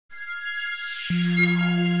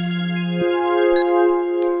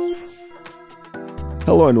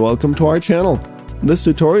Hello and welcome to our channel. In this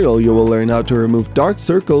tutorial you will learn how to remove dark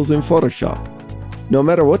circles in Photoshop. No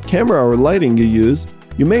matter what camera or lighting you use,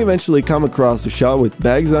 you may eventually come across a shot with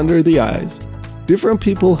bags under the eyes. Different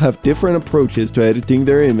people have different approaches to editing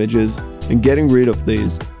their images and getting rid of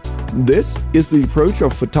these. This is the approach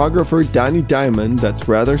of photographer Dani Diamond that's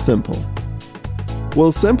rather simple.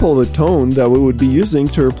 We'll sample the tone that we would be using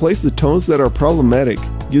to replace the tones that are problematic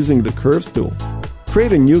using the Curves tool.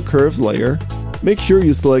 Create a new Curves layer. Make sure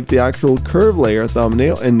you select the actual curve layer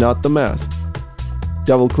thumbnail and not the mask.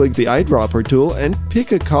 Double click the eyedropper tool and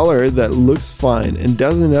pick a color that looks fine and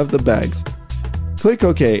doesn't have the bags. Click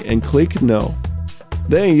OK and click No.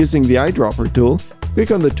 Then, using the eyedropper tool,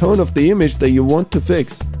 click on the tone of the image that you want to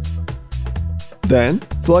fix. Then,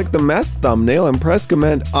 select the mask thumbnail and press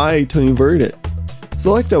Command I to invert it.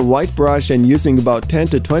 Select a white brush and using about 10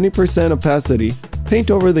 to 20% opacity, paint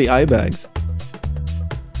over the eyebags.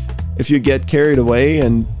 If you get carried away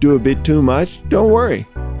and do a bit too much, don't worry.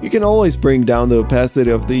 You can always bring down the opacity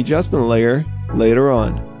of the adjustment layer later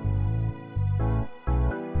on.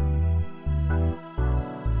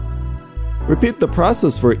 Repeat the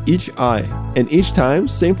process for each eye, and each time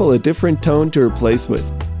sample a different tone to replace with,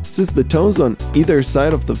 since the tones on either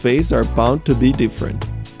side of the face are bound to be different.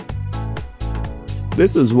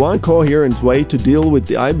 This is one coherent way to deal with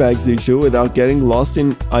the eyebags issue without getting lost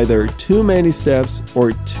in either too many steps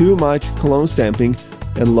or too much clone stamping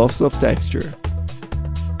and loss of texture.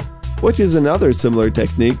 What is another similar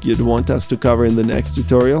technique you'd want us to cover in the next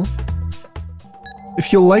tutorial?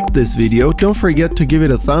 If you liked this video, don't forget to give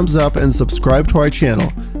it a thumbs up and subscribe to our channel,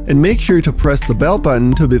 and make sure to press the bell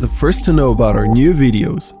button to be the first to know about our new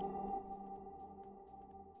videos.